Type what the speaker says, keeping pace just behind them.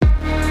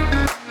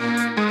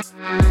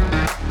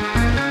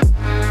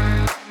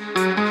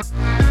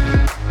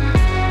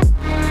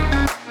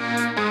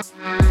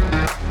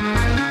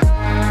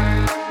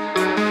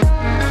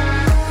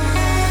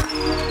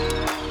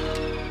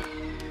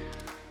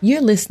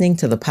You're listening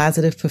to The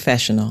Positive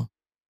Professional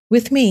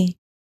with me,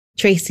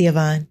 Tracy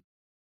Yvonne.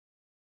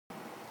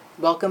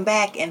 Welcome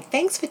back, and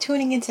thanks for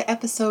tuning into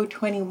episode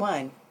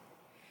 21.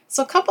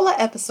 So a couple of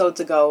episodes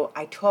ago,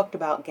 I talked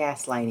about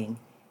gaslighting,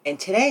 and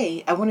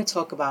today I want to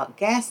talk about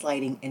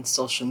gaslighting in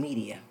social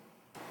media.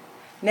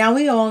 Now,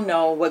 we all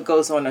know what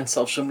goes on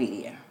social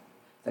media.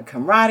 The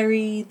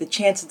camaraderie, the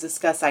chance to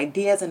discuss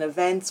ideas and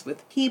events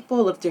with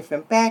people of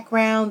different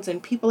backgrounds,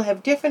 and people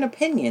have different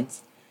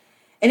opinions.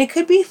 And it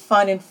could be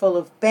fun and full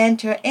of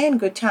banter and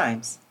good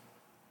times.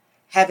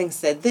 Having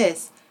said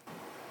this,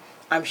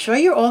 I'm sure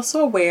you're also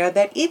aware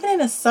that even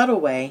in a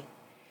subtle way,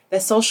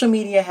 that social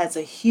media has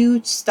a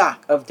huge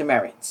stock of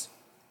demerits.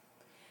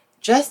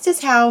 Just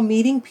as how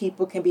meeting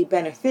people can be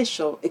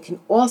beneficial, it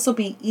can also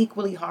be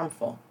equally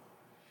harmful.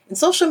 And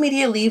social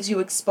media leaves you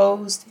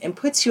exposed and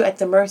puts you at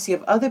the mercy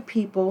of other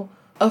people,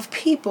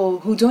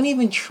 who don't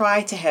even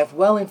try to have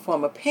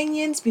well-informed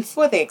opinions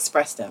before they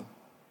express them.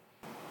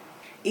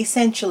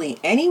 Essentially,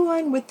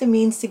 anyone with the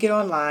means to get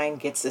online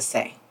gets a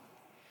say.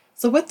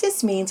 So what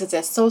this means is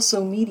that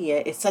social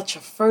media is such a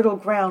fertile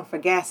ground for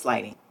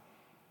gaslighting.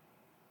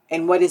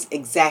 And what is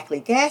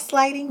exactly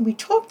gaslighting? We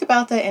talked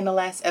about that in the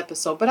last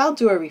episode, but I'll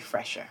do a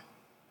refresher.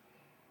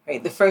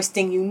 Right? The first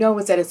thing you know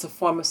is that it's a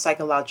form of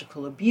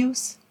psychological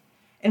abuse,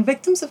 and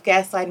victims of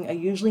gaslighting are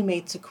usually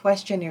made to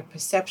question their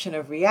perception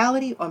of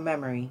reality or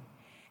memory,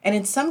 and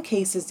in some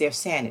cases, their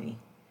sanity.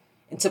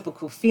 And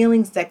typical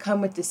feelings that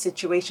come with this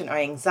situation are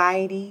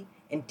anxiety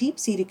and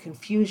deep-seated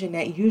confusion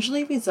that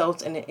usually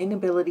results in an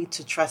inability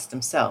to trust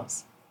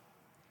themselves.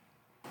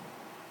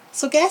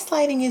 So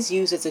gaslighting is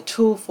used as a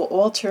tool for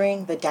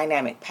altering the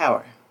dynamic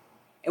power.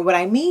 And what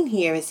I mean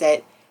here is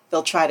that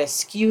they'll try to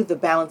skew the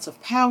balance of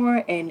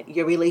power and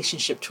your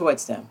relationship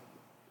towards them.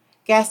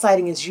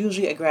 Gaslighting is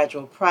usually a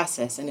gradual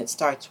process, and it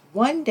starts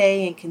one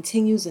day and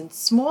continues in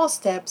small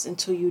steps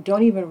until you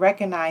don't even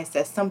recognize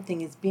that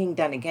something is being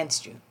done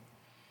against you.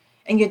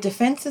 And your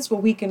defenses will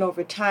weaken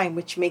over time,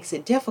 which makes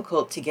it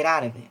difficult to get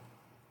out of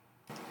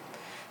it.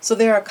 So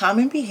there are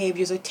common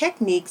behaviors or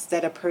techniques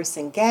that a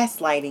person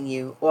gaslighting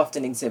you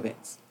often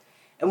exhibits.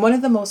 And one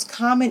of the most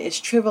common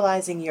is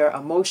trivializing your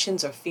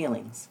emotions or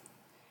feelings.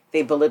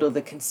 They belittle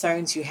the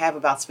concerns you have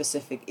about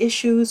specific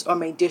issues or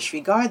may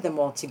disregard them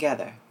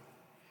altogether,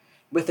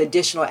 with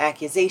additional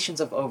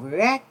accusations of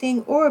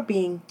overreacting or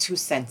being too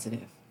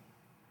sensitive.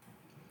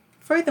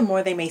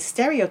 Furthermore, they may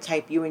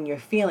stereotype you and your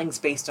feelings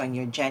based on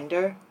your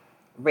gender,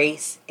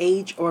 race,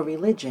 age, or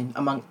religion,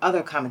 among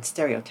other common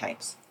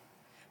stereotypes.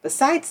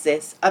 Besides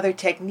this, other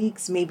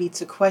techniques may be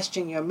to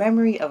question your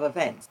memory of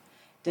events,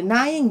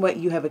 denying what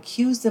you have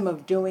accused them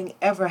of doing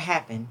ever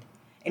happened,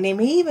 and they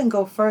may even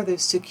go further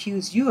to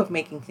accuse you of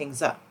making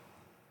things up.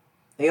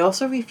 They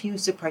also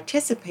refuse to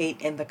participate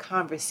in the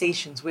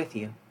conversations with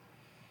you,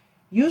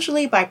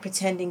 usually by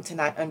pretending to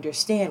not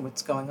understand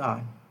what's going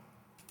on.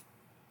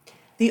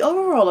 The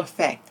overall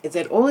effect is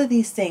that all of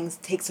these things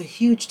takes a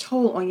huge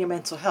toll on your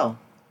mental health.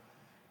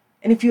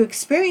 And if you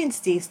experience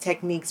these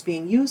techniques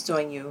being used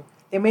on you,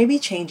 there may be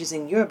changes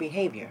in your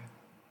behavior.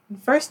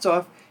 And first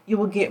off, you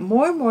will get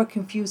more and more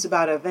confused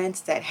about events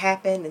that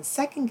happen and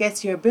second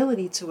guess your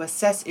ability to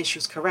assess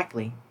issues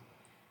correctly.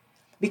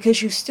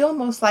 Because you still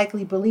most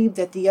likely believe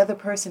that the other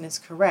person is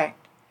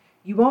correct,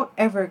 you won't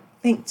ever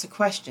think to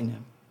question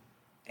them,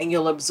 and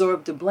you'll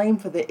absorb the blame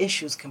for the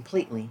issues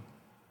completely.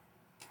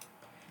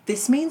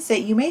 This means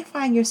that you may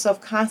find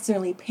yourself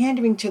constantly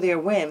pandering to their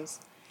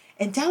whims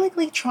and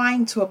delicately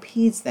trying to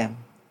appease them.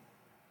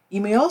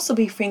 You may also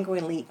be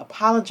frequently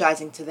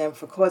apologizing to them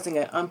for causing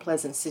an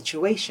unpleasant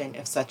situation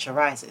if such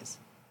arises.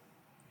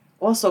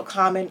 Also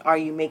common are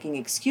you making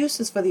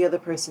excuses for the other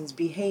person's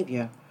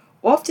behavior,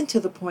 often to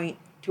the point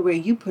to where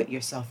you put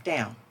yourself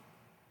down.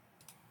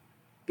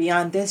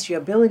 Beyond this, your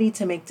ability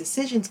to make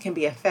decisions can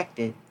be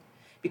affected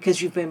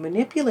because you've been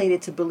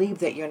manipulated to believe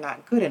that you're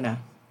not good enough.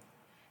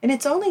 And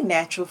it's only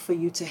natural for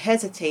you to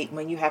hesitate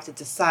when you have to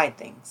decide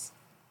things.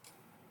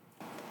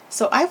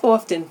 So I've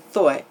often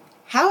thought,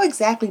 how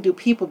exactly do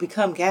people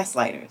become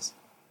gaslighters?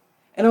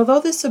 And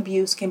although this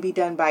abuse can be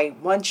done by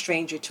one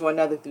stranger to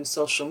another through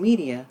social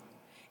media,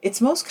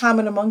 it's most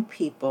common among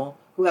people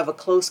who have a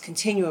close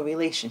continual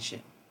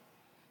relationship.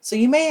 So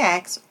you may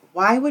ask,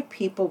 why would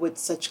people with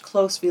such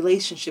close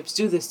relationships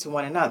do this to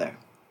one another?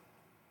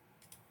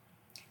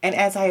 And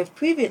as I have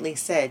previously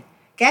said,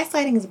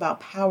 gaslighting is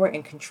about power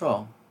and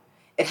control.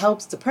 It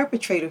helps the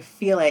perpetrator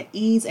feel at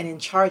ease and in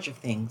charge of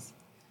things.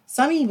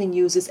 Some even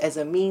use this as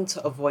a means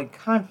to avoid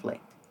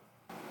conflict.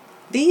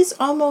 These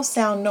almost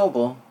sound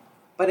noble,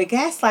 but a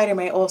gaslighter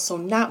may also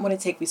not want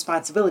to take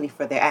responsibility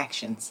for their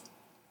actions.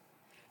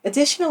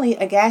 Additionally,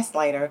 a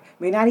gaslighter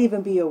may not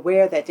even be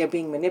aware that they're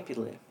being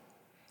manipulative,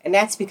 and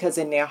that's because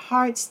in their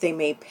hearts they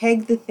may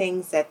peg the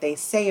things that they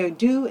say or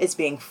do as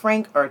being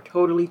frank or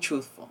totally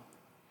truthful.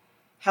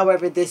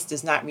 However, this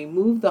does not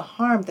remove the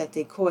harm that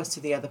they cause to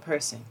the other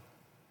person.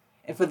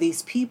 And for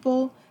these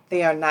people,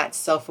 they are not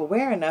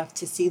self-aware enough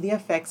to see the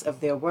effects of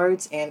their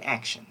words and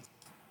actions.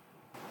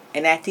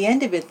 And at the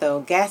end of it,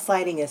 though,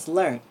 gaslighting is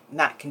learned,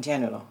 not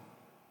congenital.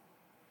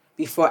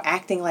 Before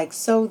acting like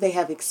so, they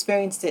have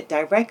experienced it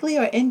directly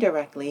or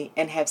indirectly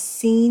and have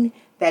seen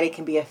that it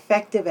can be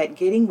effective at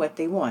getting what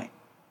they want.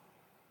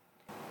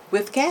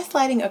 With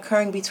gaslighting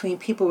occurring between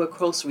people with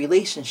close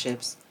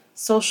relationships,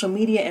 social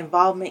media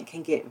involvement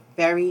can get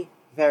very,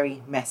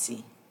 very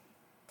messy.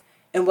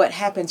 And what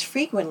happens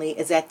frequently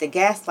is that the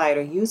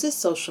gaslighter uses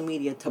social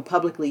media to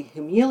publicly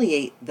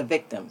humiliate the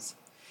victims,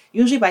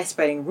 usually by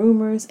spreading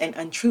rumors and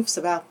untruths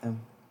about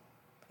them.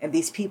 And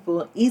these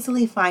people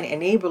easily find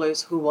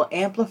enablers who will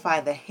amplify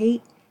the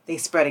hate they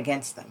spread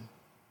against them.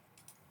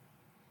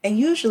 And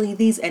usually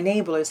these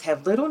enablers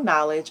have little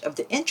knowledge of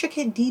the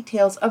intricate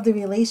details of the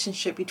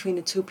relationship between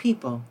the two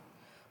people,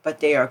 but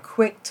they are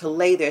quick to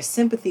lay their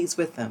sympathies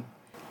with them.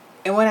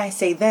 And when I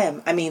say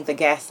them, I mean the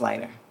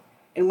gaslighter.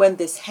 And when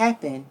this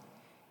happens,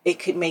 it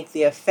could make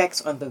the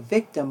effects on the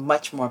victim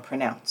much more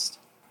pronounced.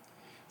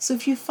 So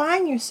if you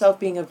find yourself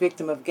being a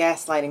victim of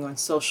gaslighting on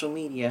social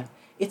media,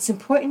 it's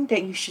important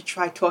that you should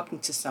try talking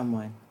to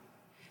someone.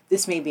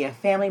 This may be a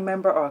family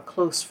member or a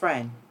close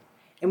friend.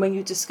 And when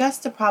you discuss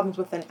the problems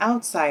with an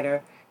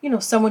outsider,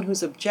 someone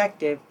who's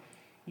objective,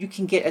 you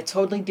can get a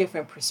totally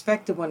different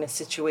perspective on the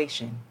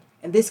situation.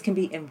 And this can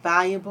be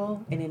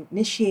invaluable in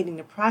initiating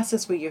the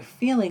process where your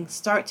feelings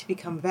start to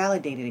become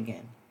validated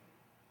again.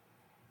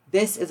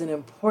 This is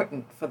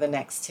important for the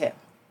next tip.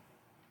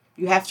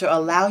 You have to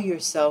allow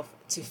yourself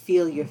to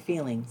feel your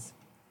feelings.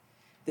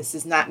 This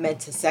is not meant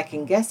to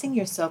second guessing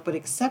yourself, but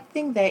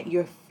accepting that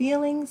your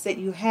feelings that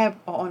you have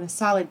are on a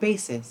solid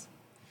basis.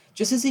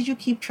 Just as you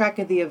keep track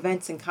of the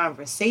events and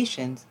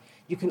conversations,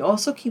 you can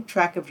also keep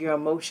track of your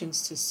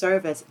emotions to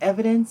serve as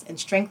evidence and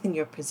strengthen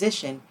your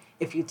position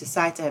if you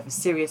decide to have a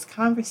serious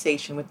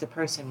conversation with the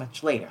person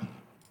much later.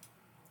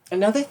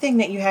 Another thing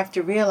that you have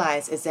to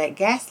realize is that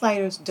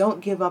gaslighters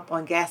don't give up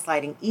on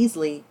gaslighting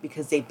easily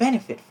because they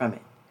benefit from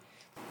it.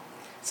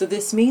 So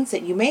this means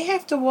that you may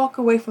have to walk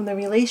away from the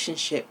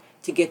relationship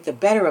to get the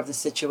better of the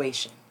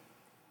situation.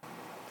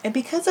 And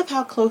because of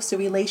how close the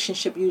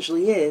relationship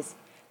usually is,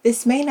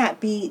 this may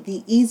not be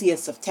the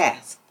easiest of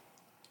tasks.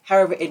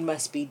 However, it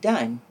must be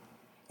done,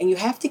 and you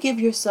have to give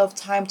yourself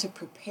time to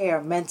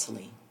prepare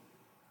mentally.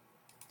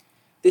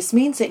 This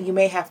means that you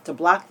may have to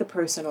block the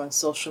person on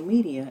social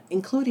media,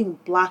 including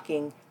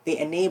blocking the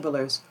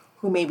enablers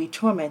who may be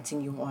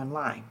tormenting you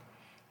online.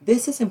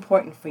 This is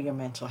important for your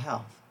mental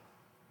health.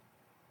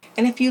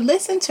 And if you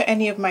listen to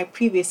any of my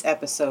previous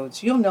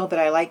episodes, you'll know that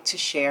I like to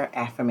share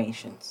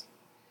affirmations.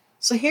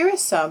 So here are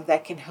some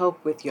that can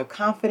help with your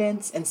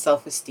confidence and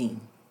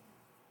self-esteem.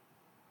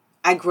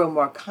 I grow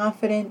more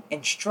confident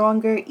and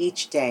stronger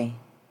each day.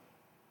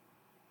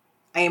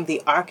 I am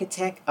the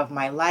architect of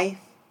my life.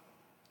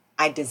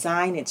 I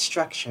design its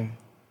structure.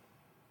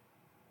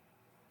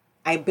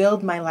 I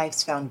build my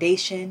life's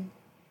foundation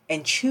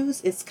and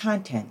choose its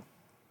content.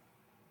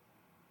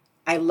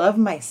 I love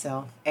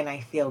myself and I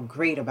feel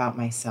great about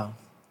myself.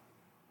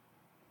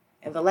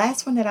 And the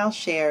last one that I'll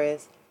share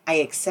is, I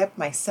accept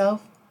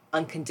myself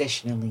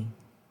unconditionally.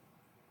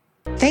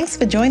 Thanks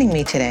for joining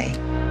me today.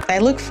 I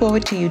look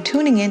forward to you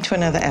tuning in to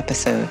another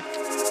episode.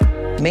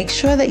 Make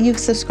sure that you've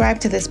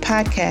subscribed to this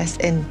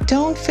podcast and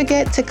don't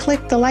forget to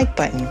click the like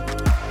button.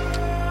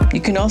 You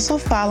can also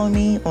follow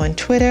me on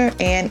Twitter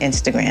and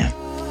Instagram.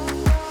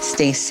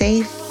 Stay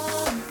safe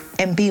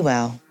and be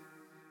well.